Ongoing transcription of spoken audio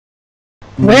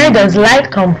Where Does Light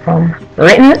Come From?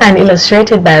 Written and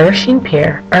illustrated by Rushin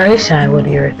Peer, early childhood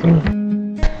year 3.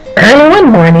 Early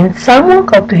one morning, Sam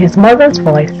woke up to his mother's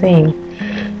voice saying,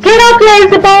 "Get up,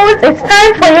 lazy bones, it's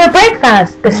time for your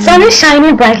breakfast. The sun is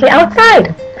shining brightly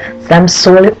outside." Sam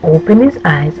slowly opened his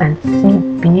eyes and see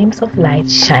beams of light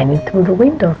shining through the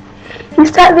window. He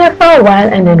sat there for a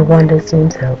while and then wondered to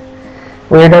himself,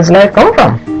 where does light come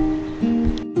from?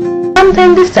 Sam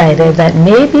then decided that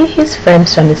maybe his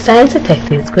friends from the science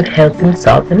detectives could help him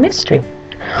solve the mystery.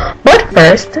 But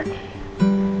first,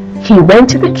 he went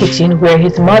to the kitchen where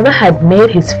his mother had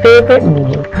made his favorite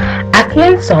meal, ackee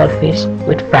and saltfish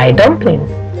with fried dumplings.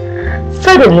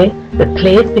 Suddenly, the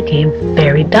place became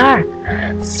very dark,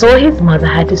 so his mother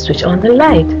had to switch on the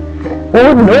light.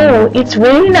 "Oh no, it's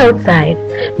raining outside.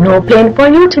 No plane for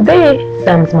you today,"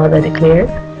 Sam's mother declared.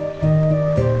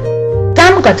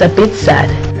 Sam got a bit sad.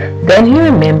 Then he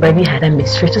remembered he had a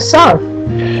mystery to solve.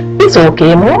 "It's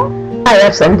okay, Mom. I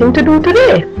have something to do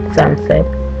today," Sam said.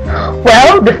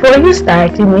 "Well, before you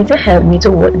start, you need to help me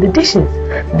to wash the dishes.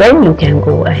 Then you can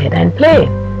go ahead and play,"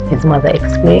 his mother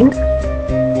explained.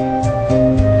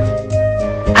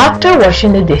 After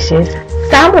washing the dishes,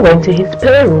 Sam went to his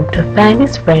playroom to find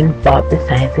his friend Bob the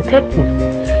science detective.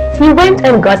 He went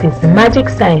and got his magic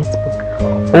science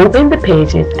book, opened the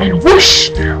pages, and whoosh!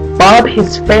 Bob,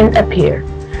 his friend, appeared.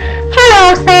 "Hello,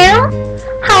 Sam.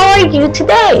 How are you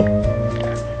today?"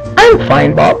 "I'm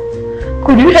fine, Bob.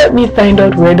 Could you help me find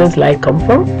out where does light come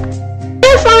from?"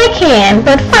 "Yes, I can,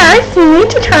 but first you need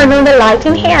to turn on the light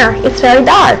in here. It's very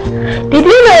dark. Did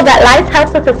you know that light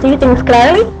helps us to see things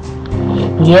clearly?"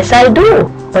 "Yes, I do.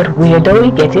 But where do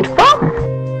we get it from?"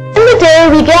 "In the day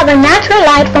we get the natural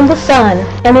light from the sun,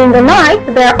 and in the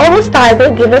night there are other stars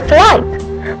that give us light.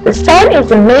 The sun is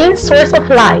the main source of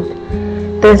light.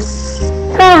 The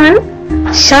sun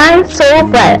shines so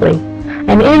brightly,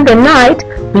 and in the night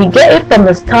we get it from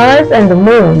the stars and the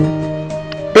moon.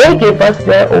 They give us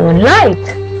their own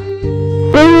light."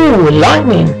 "Oh,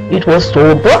 lightning! It was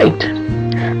so bright."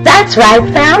 "That's right,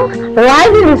 Sam.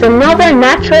 Lightning is another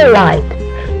natural light.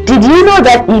 Did you know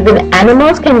that even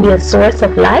animals can be a source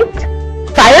of light?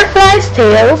 Fireflies'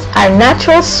 tails are a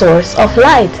natural source of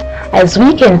light, as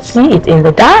we can see it in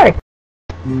the dark."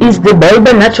 "Is the bulb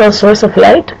a natural source of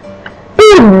light?"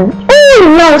 Oh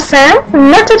no, Sam,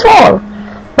 not at all.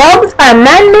 Bulbs are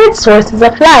man-made sources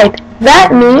of light.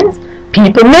 That means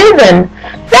people made them.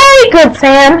 Very good,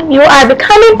 Sam. You are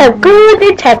becoming a good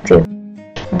detective.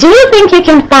 Do you think you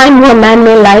can find more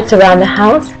man-made lights around the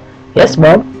house? "Yes,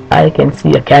 Bob. I can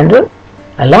see a candle,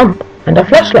 a lamp, and a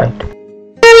flashlight."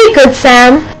 Very good,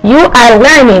 Sam. You are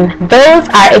learning. Those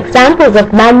are examples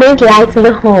of man-made lights in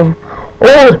the home.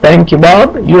 "Oh, thank you,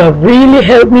 Bob. You have really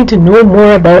helped me to know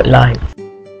more about light."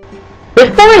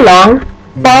 Before long,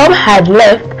 Bob had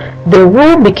left. The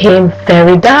room became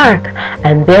very dark,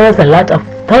 and there was a lot of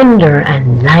thunder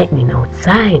and lightning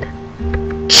outside.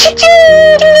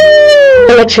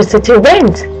 Electricity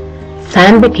went.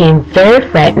 Sam became very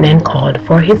frightened and called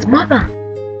for his mother.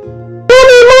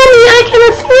 Mommy, I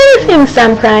cannot see anything,"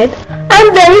 Sam cried. "I'm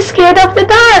very scared of the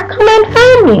dark. Come and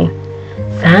find me."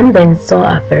 Sam then saw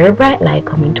a very bright light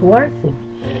coming towards him.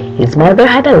 His mother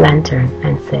had a lantern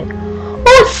and said,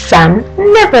 "Oh, Sam,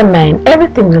 never mind.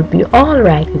 Everything will be all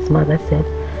right," his mother said.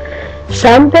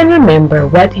 Sam then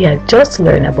remembered what he had just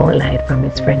learned about light from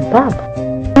his friend Bob.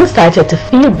 He started to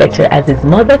feel better as his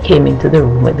mother came into the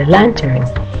room with the lantern.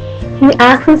 He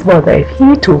asked his mother if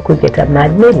he too could get a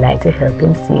man-made light to help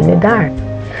him see in the dark.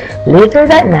 Later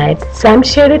that night, Sam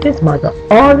shared with his mother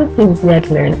all the things he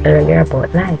had learned earlier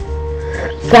about light.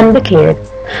 Sam declared,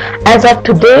 "As of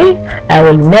today, I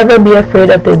will never be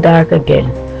afraid of the dark again,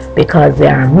 because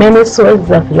there are many sources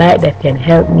of light that can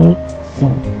help me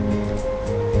see."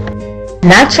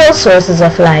 Natural sources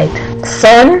of light: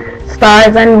 sun,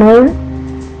 stars and moon,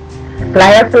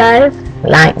 fireflies,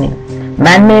 lightning.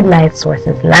 Man-made light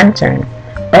sources: lantern,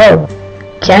 bulb,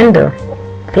 candle,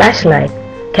 flashlight.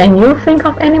 Can you think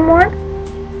of any more?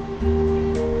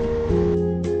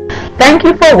 Thank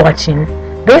you for watching.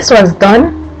 This was done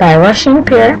by Rushin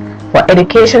Peer for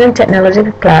Education and Technology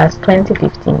Class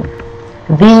 2015.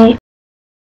 The